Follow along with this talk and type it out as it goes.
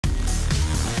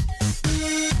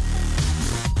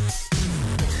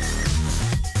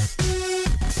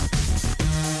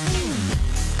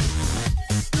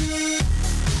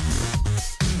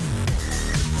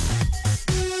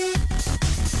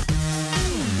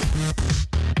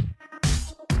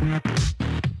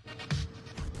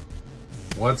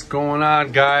What's going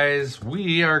on, guys?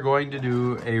 We are going to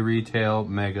do a retail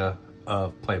mega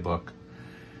of Playbook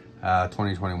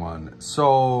 2021.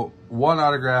 So 1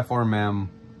 autograph or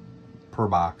mem per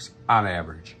box on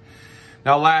average.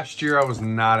 Now last year I was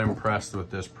not impressed with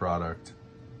this product,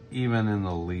 even in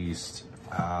the least.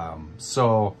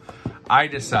 So I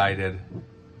decided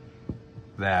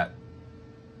that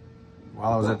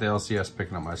while I was at the LCS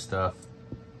picking up my stuff,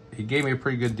 he gave me a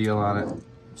pretty good deal on it.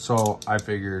 So I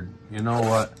figured, you know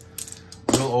what,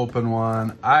 we'll open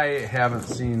one. I haven't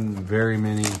seen very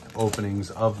many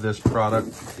openings of this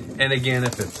product. And again,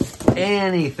 if it's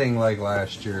anything like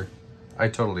last year, I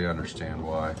totally understand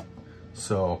why.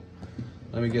 So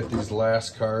let me get these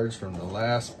last cards from the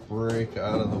last break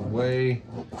out of the way.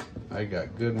 I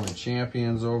got Goodwin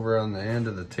Champions over on the end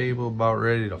of the table, about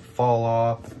ready to fall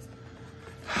off.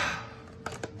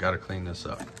 Gotta clean this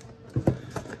up.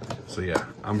 So yeah,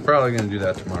 I'm probably gonna do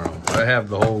that tomorrow. I have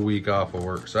the whole week off of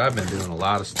work, so I've been doing a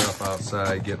lot of stuff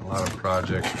outside, getting a lot of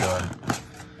projects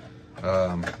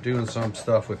done. Doing some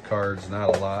stuff with cards,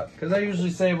 not a lot, because I usually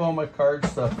save all my card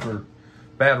stuff for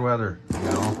bad weather, you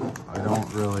know? I don't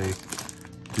really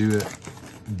do it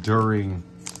during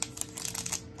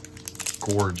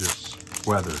gorgeous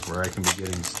weather where I can be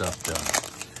getting stuff done.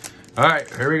 All right,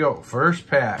 here we go, first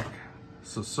pack.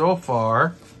 So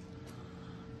far,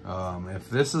 if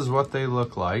this is what they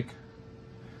look like,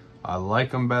 I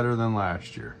like them better than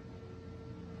last year.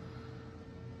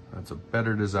 That's a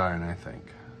better design, I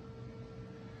think.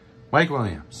 Mike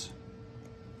Williams.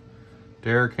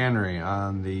 Derrick Henry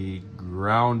on the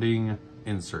grounding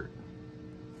insert.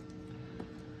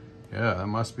 Yeah, that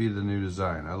must be the new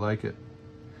design. I like it.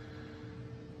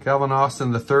 Calvin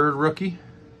Austin, the third rookie,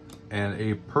 and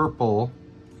a purple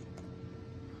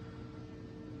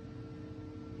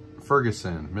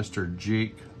Ferguson, Mr.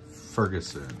 Jake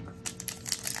Ferguson.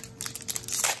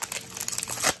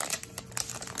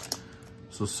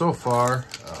 So far,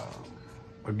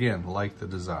 again, like the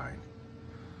design.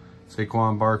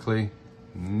 Saquon Barkley,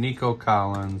 Nico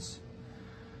Collins,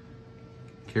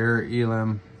 Kara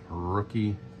Elam,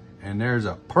 rookie, and there's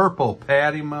a purple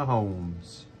Patty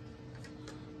Mahomes.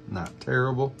 Not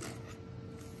terrible.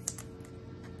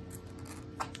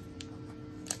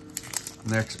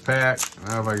 Next pack.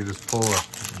 Now if I could just pull a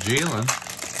Jalen,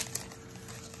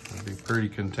 I'd be pretty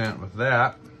content with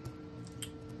that.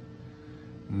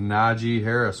 Najee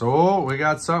Harris. Oh, we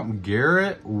got something.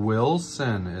 Garrett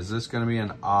Wilson. Is this going to be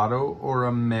an auto or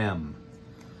a mem?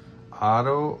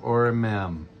 Auto or a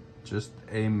mem? Just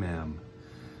a mem.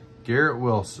 Garrett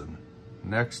Wilson.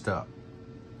 Next up.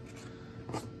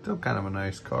 Still kind of a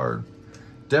nice card.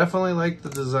 Definitely like the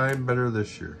design better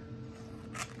this year.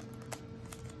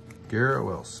 Garrett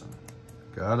Wilson.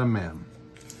 Got a mem.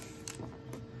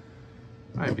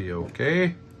 Might be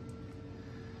okay.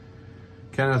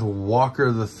 Kenneth Walker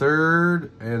III.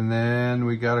 And then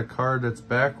we got a card that's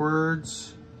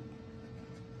backwards.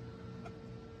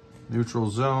 Neutral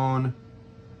zone.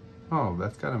 Oh,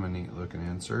 that's kind of a neat looking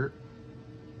insert.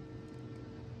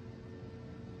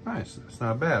 Nice. It's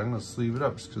not bad. I'm going to sleeve it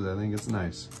up just because I think it's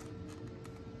nice.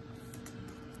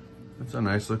 It's a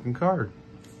nice looking card.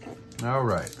 All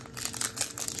right.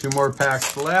 2 more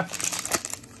packs left.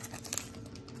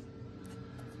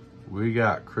 We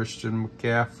got Christian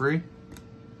McCaffrey,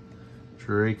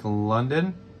 Drake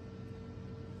London,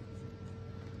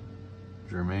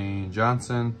 Jermaine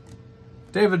Johnson,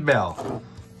 David Bell.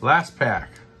 Last pack.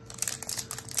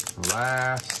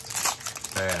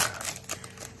 Last pack.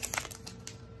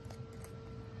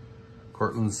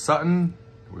 Cortland Sutton.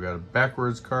 We got a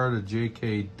backwards card of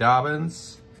J.K.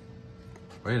 Dobbins.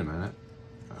 Wait a minute.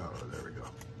 Oh, there we go.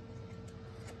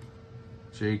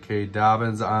 J.K.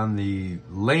 Dobbins on the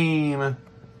lame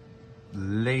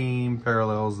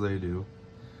parallels they do.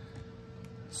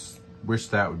 Wish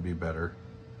that would be better.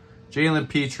 Jalen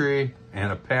Petrie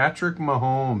and a Patrick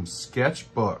Mahomes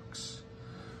sketchbooks.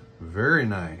 Very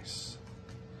nice.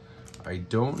 I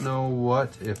don't know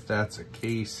if that's a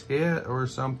case hit or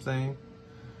something.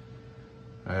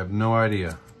 I have no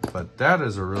idea, but that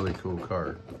is a really cool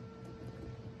card.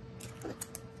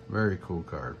 Very cool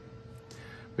card.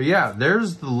 But yeah,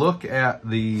 there's the look at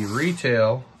the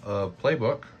retail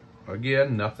Playbook.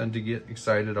 Again, nothing to get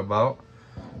excited about.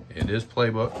 It is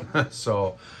Playbook.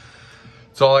 So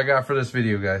that's all I got for this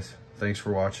video, guys. Thanks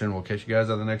for watching. We'll catch you guys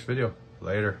on the next video.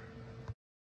 Later.